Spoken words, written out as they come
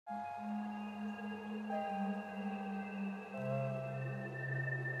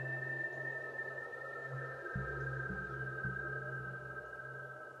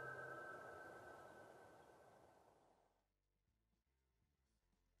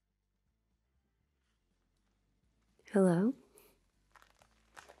Hello?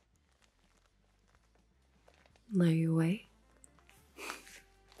 Are you awake?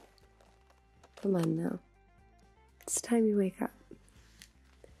 Come on now. It's time you wake up.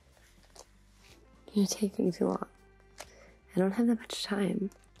 You're taking too long. I don't have that much time.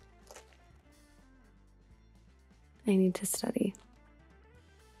 I need to study.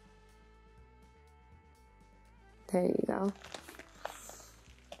 There you go.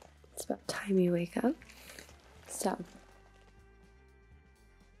 It's about time you wake up. So,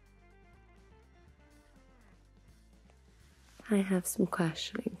 I have some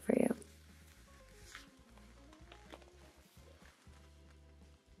questioning for you.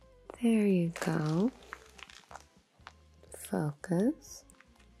 There you go. Focus.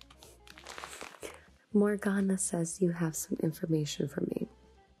 Morgana says you have some information for me.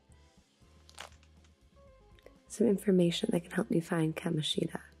 Some information that can help me find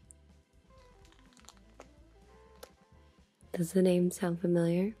Kamoshida. Does the name sound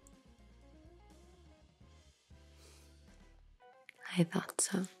familiar? I thought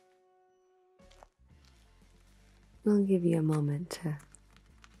so. I'll give you a moment to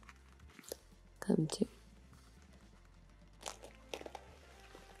come to.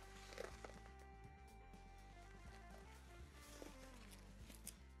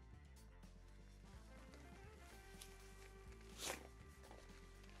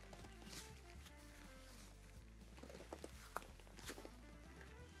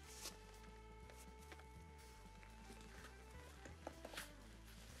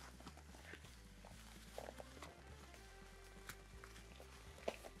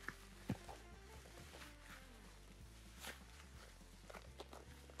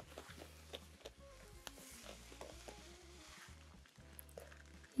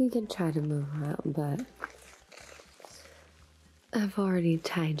 You can try to move around, but I've already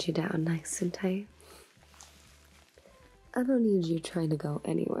tied you down nice and tight. I don't need you trying to go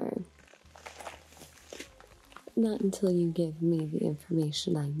anywhere. Not until you give me the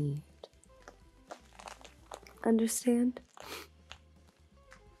information I need. Understand?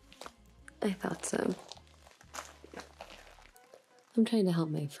 I thought so. I'm trying to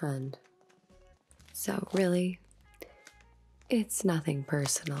help my friend. So, really, it's nothing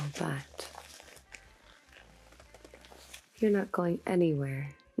personal, but you're not going anywhere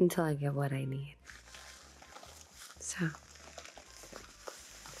until I get what I need. So,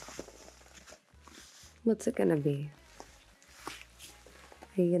 what's it gonna be?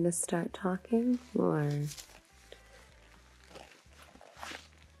 Are you gonna start talking, or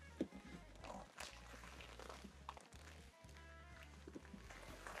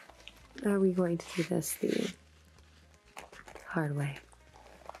are we going to do this the hard way?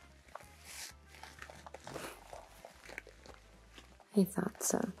 I thought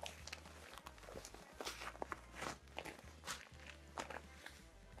so.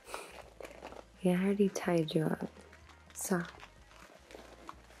 Yeah, I already tied you up, so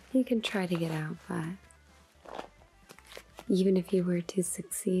you can try to get out, but even if you were to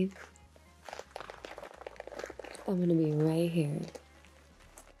succeed, I'm gonna be right here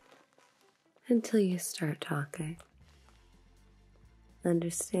until you start talking.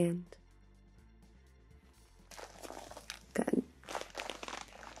 Understand? Good.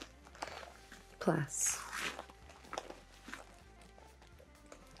 Plus,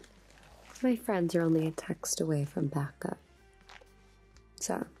 my friends are only a text away from backup.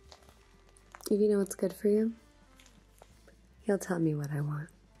 So, if you know what's good for you, you'll tell me what I want.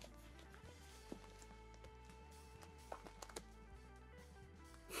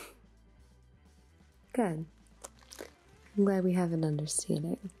 Good. I'm glad we have an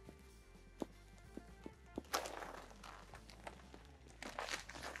understanding.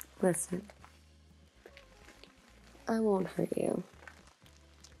 Listen, I won't hurt you.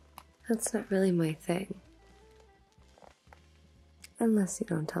 That's not really my thing. Unless you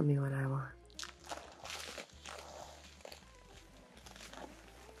don't tell me what I want.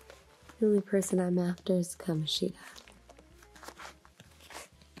 The only person I'm after is Kamoshida.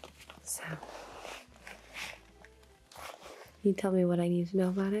 So, you tell me what I need to know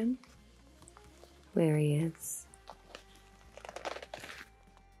about him? Where he is.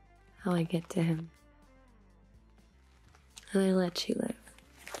 How I get to him. And I let you live.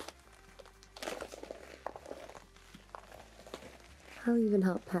 I'll even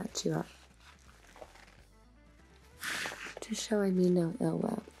help patch you up. To show I mean no ill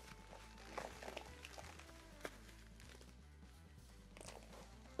will.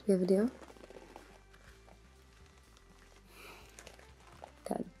 Do we have a deal?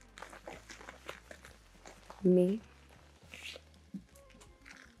 Good. Me?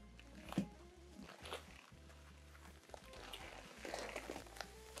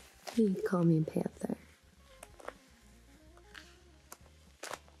 You can call me Panther.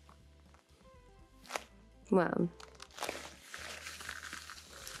 Well,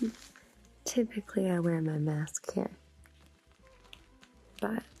 typically I wear my mask here,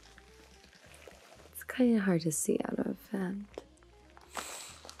 but it's kind of hard to see out of, and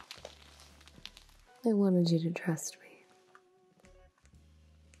I wanted you to trust me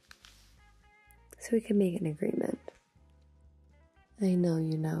so we can make an agreement. I know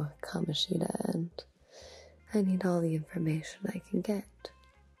you know Kamoshida, and I need all the information I can get.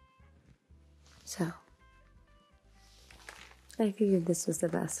 So, I figured this was the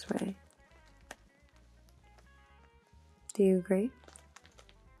best way. Do you agree?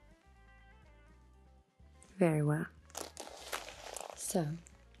 Very well. So,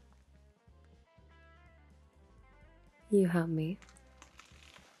 you help me,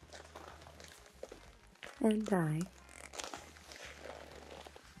 and I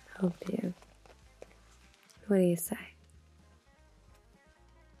help you. What do you say?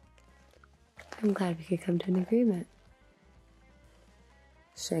 I'm glad we could come to an agreement.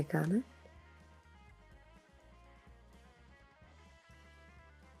 Shake on it.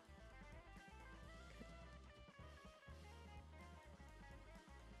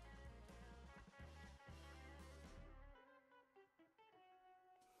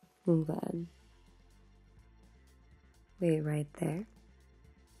 I'm glad. Wait right there.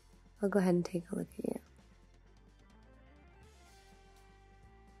 I'll go ahead and take a look at you.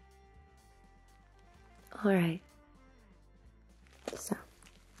 Alright. So.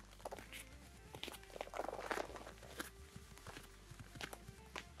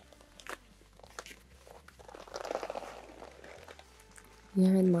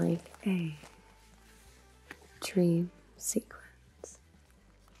 You're in like a dream sequence.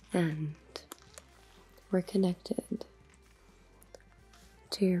 And we're connected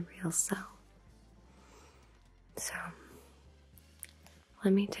to your real self. So,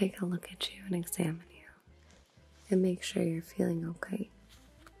 let me take a look at you and examine you and make sure you're feeling okay.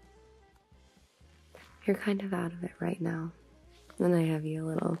 You're kind of out of it right now, and I have you a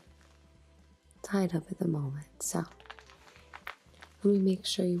little tied up at the moment, so let me make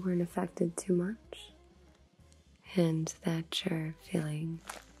sure you weren't affected too much and that you're feeling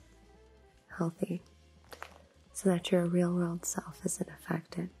healthy so that your real world self isn't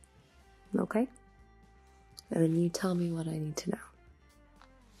affected. Okay? And then you tell me what I need to know.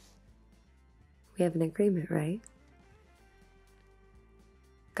 We have an agreement, right?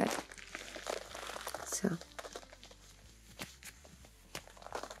 Good. So,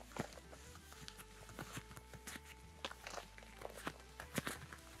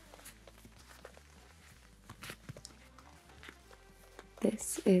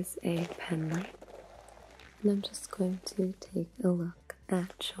 this is a pen light, and I'm just going to take a look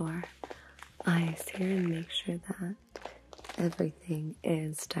at your eyes here and make sure that everything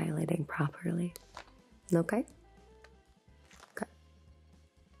is dilating properly. Okay? Okay.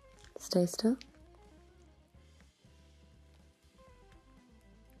 Stay still.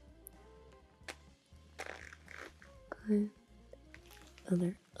 Good.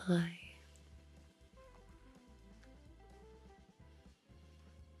 Other eye.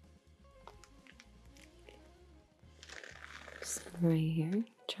 Just right here.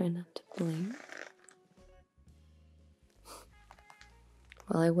 Try not to blink.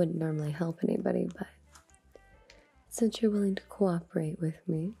 Well, I wouldn't normally help anybody, but since you're willing to cooperate with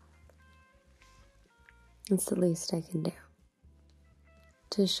me, it's the least I can do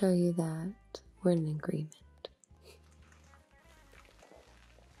to show you that we're in agreement.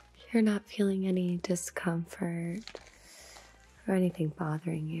 You're not feeling any discomfort or anything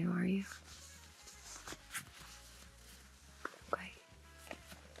bothering you, are you? Okay.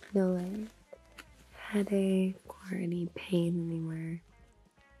 No like headache or any pain anywhere?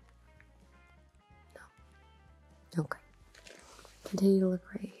 No. Okay. Continue to look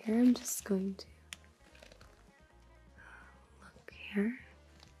right here. I'm just going to look here.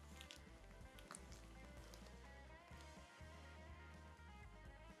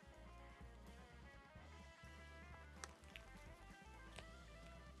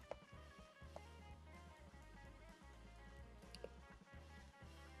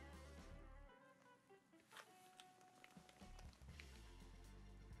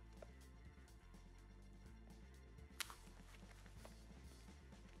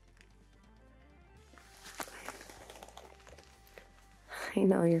 I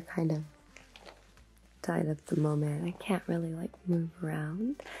know you're kind of tied up at the moment. I can't really like move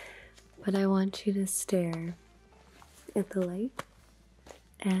around, but I want you to stare at the light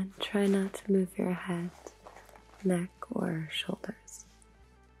and try not to move your head, neck, or shoulders.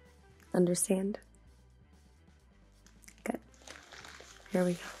 Understand? Good. Here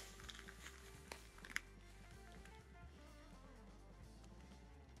we go.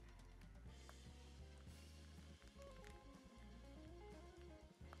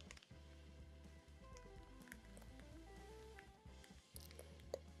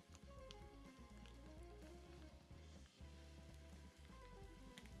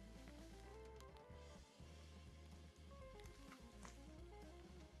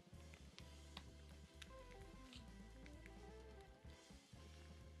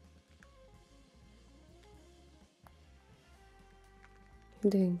 You're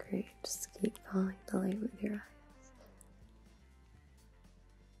doing great. Just keep following the light with your eyes.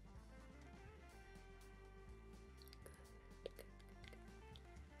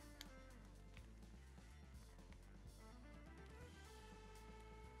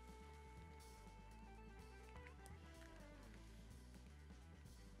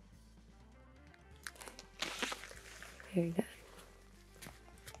 Very good.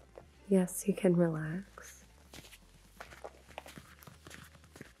 Yes, you can relax.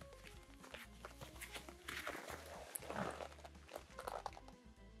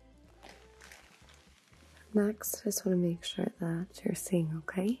 Next, I just want to make sure that you're seeing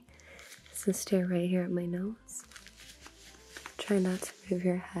okay. So stay right here at my nose. Try not to move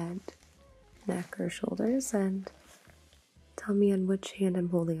your head, neck, or shoulders, and tell me on which hand I'm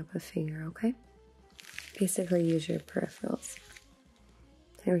holding up a finger, okay? Basically, use your peripherals.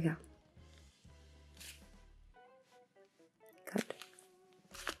 Here we go. Good.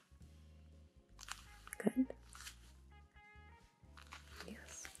 Good.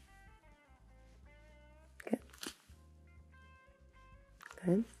 Yes. Good.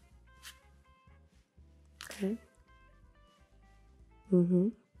 Good. Good. Mm-hmm.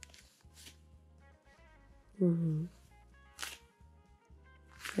 Mm-hmm.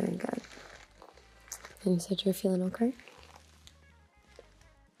 Very good. And you said you're feeling okay?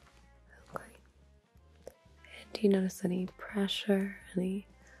 Okay. And do you notice any pressure, any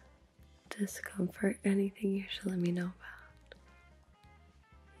discomfort, anything you should let me know about?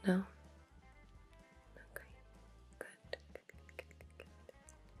 No? Okay. Good.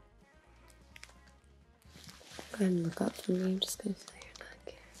 Go ahead and look up for me. I'm just going to feel your neck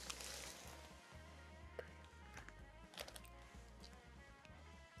here.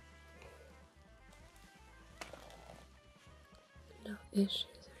 No issues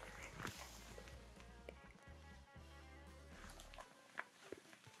or anything.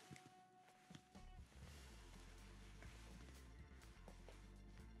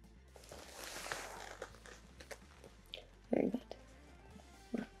 Very good.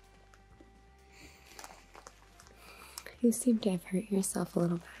 Well, you seem to have hurt yourself a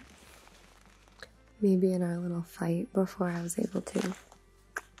little bit. Maybe in our little fight before I was able to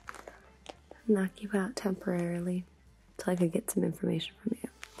knock you out temporarily until I could get some information from you.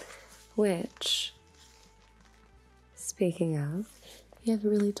 Which, speaking of, you haven't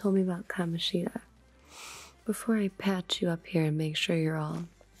really told me about Kamoshida. Before I patch you up here and make sure you're all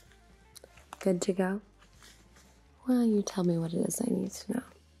good to go, why don't you tell me what it is I need to know?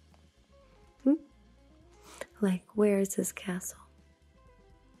 Like, where is this castle?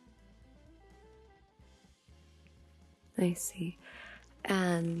 I see.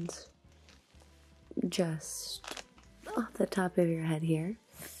 And just off the top of your head here,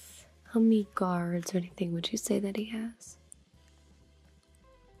 how many guards or anything would you say that he has?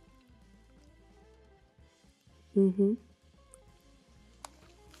 Mm-hmm.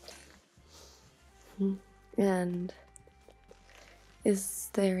 And is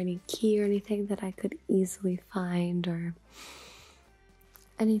there any key or anything that I could easily find, or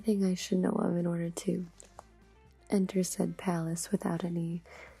anything I should know of in order to enter said palace without any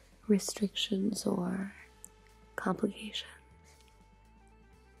restrictions or complications?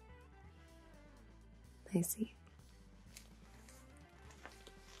 I see.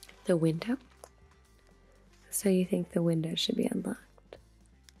 The window? So you think the window should be unlocked?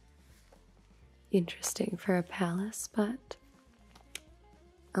 Interesting for a palace, but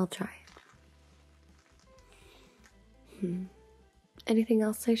I'll try it. Anything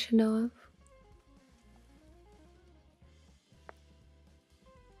else I should know of?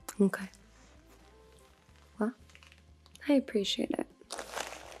 Okay. Well, I appreciate it.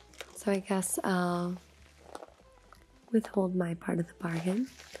 So I guess I'll withhold my part of the bargain.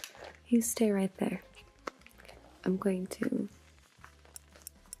 You stay right there. I'm going to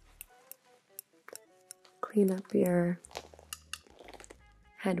clean up your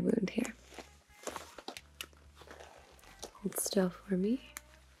head wound here. Hold still for me.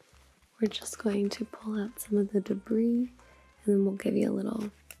 We're just going to pull out some of the debris, and then we'll give you a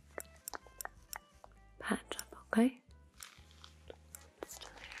little patch up, okay?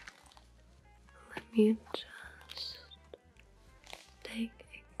 Let me just take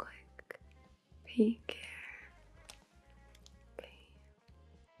a quick peek here. Okay.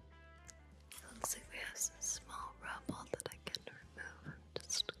 Looks like we have some small rubble that I can remove. I'm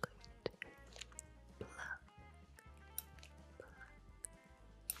just going to pluck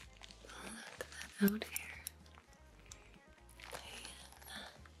that out here.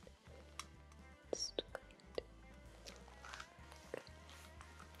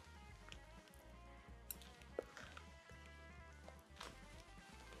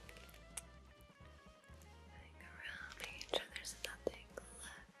 There's nothing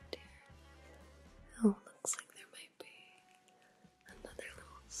left here. Oh, looks like there might be another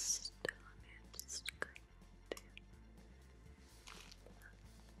little stone here. Just going to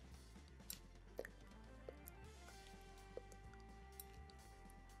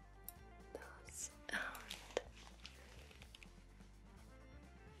those out.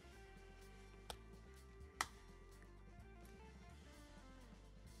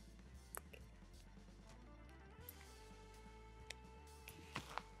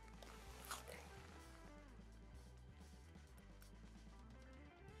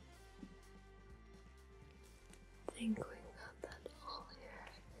 I think we got that all here.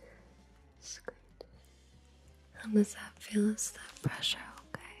 Just going to... How does that feel? Is that pressure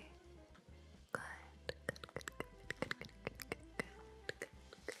okay? Good,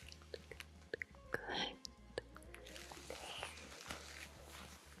 good.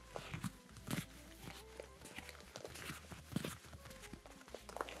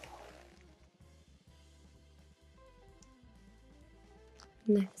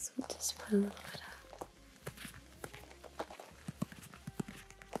 Next, we'll just put a little bit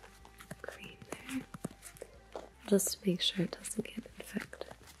of cream there, just to make sure it doesn't get infected.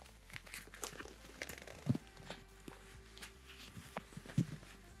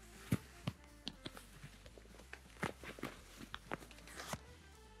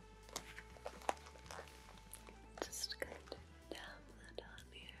 Just kind of dab that on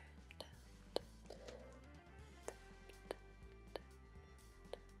here.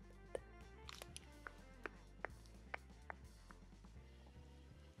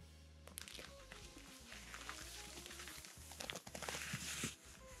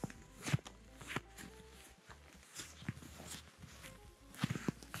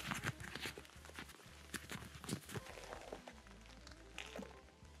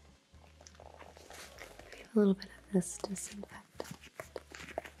 A little bit of this disinfectant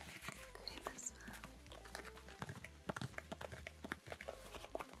cream as well.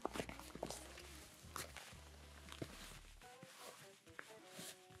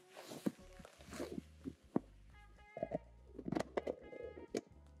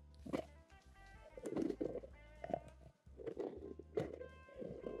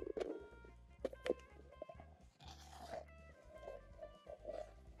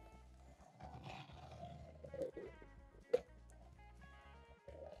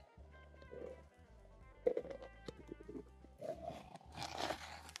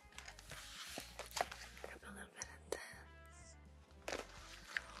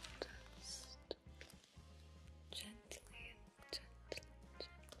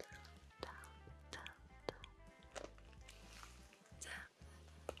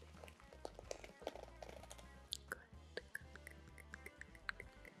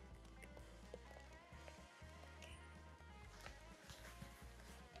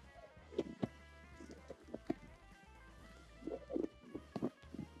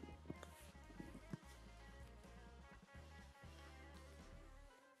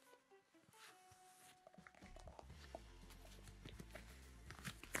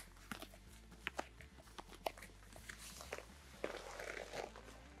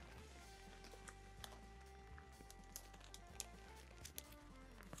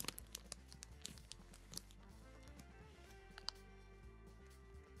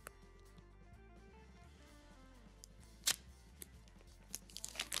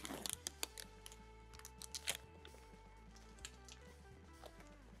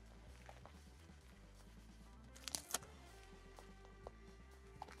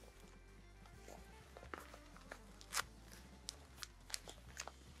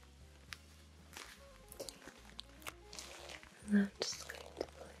 And I'm just going to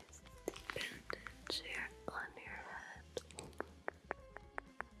place the bandage here on your head.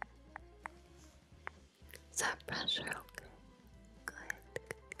 Is that pressure okay? Good.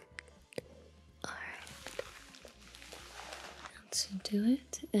 Alright. That should do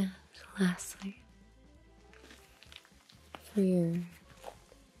it. And lastly, for your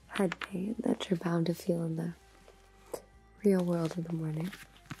head pain that you're bound to feel in the real world in the morning.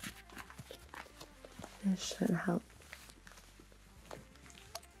 This should help.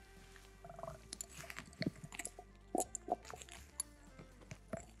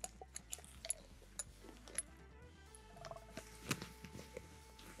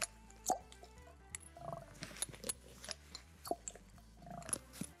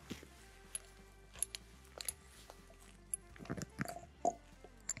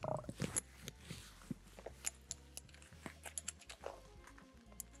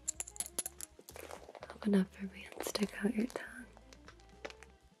 Open up for me and stick out your tongue.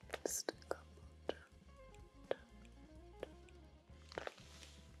 Just a couple.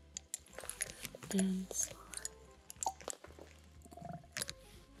 And slow.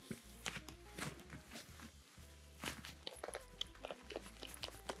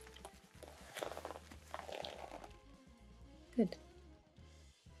 Good.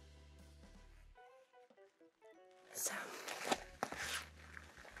 So,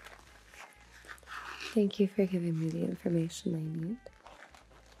 thank you for giving me the information I need.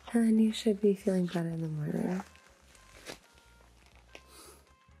 And you should be feeling better in the morning.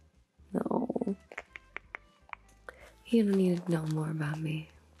 No. You don't need to know more about me.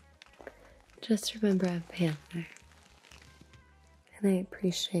 Just remember I'm Panther. And I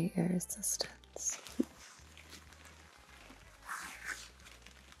appreciate your assistance.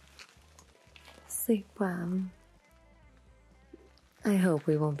 Sleep well. I hope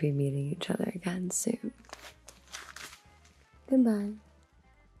we won't be meeting each other again soon. Goodbye.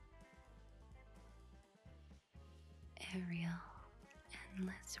 Ariel,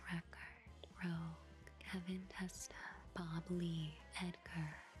 Endless Record, Rogue, Kevin Testa, Bob Lee, Edgar,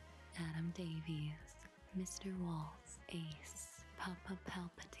 Adam Davies, Mr. Waltz, Ace, Papa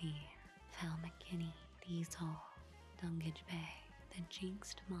Palpatine, Val McKinney, Diesel, Dungage Bay, The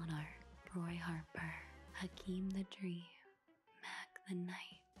Jinxed Monarch, Roy Harper, Hakeem the Dream, Mac the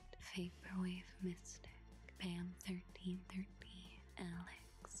Knight, Vaporwave Mystic, Bam 1313,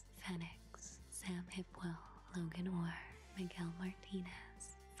 Alex, Phoenix, Sam Hipwell, Logan Orr, Miguel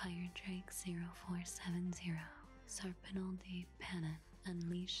Martinez, Fire Drake 0470, Sarpinal Dave Pennon,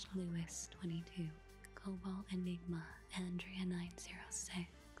 Unleashed Lewis 22, Cobalt Enigma, Andrea 906,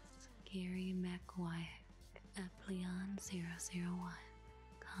 Gary McWyack, Epleon 001,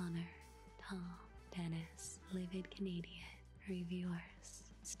 Connor, Tom, Dennis, Livid Canadian, Reviewers,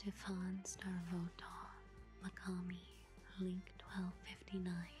 Stefan Starvoton, Makami, Link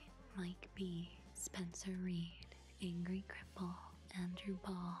 1259, Mike B, Spencer Reed, Angry Cripple, Andrew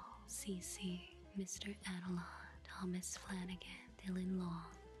Ball, CC, Mr. Adelon, Thomas Flanagan, Dylan Long,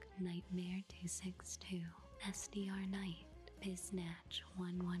 Nightmare 262, SDR Knight, Biznatch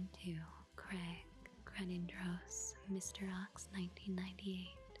 112, Craig, Grenindros, Mr. Ox 1998,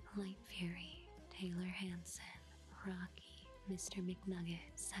 Light Fury, Taylor Hansen, Rocky, Mr. McNugget,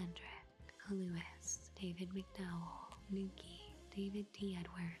 Cedric, Lewis, David McDowell, Nuki, David T.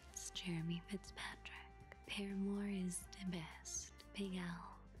 Edwards, Jeremy Fitzpatrick, Paramore is the best, Big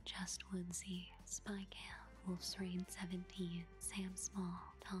Al, Just Woodsy, Spycam, Wolf's Reign 17, Sam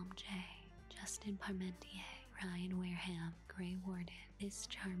Small, Tom J, Justin Parmentier, Ryan Wareham, Grey Warden, This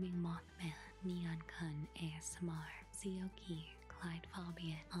Charming Mothman, Neon Kun ASMR, Zioki, Clyde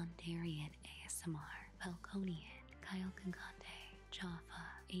Fabian, Ontarian ASMR, Falconian, Kyle Kankante, Jaffa,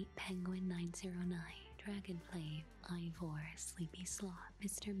 8 Penguin 909, Dragonflame, Ivor, Sleepy Sloth,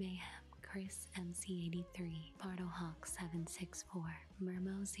 Mr. Mayhem, Chris MC83, Bardohawk 764,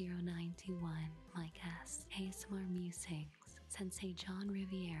 Mermo 0921, Mike S, ASMR Musings, Sensei John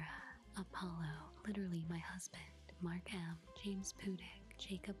Riviera, Apollo, literally my husband, Mark M, James Pudick,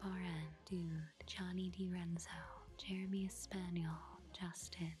 Jacob RN, Dude, Johnny DiRenzo, Jeremy Espaniel,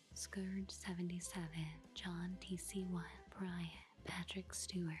 Justin, Scourge77, John TC1, Brian, Patrick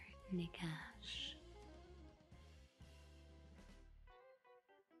Stewart, Nick Ash,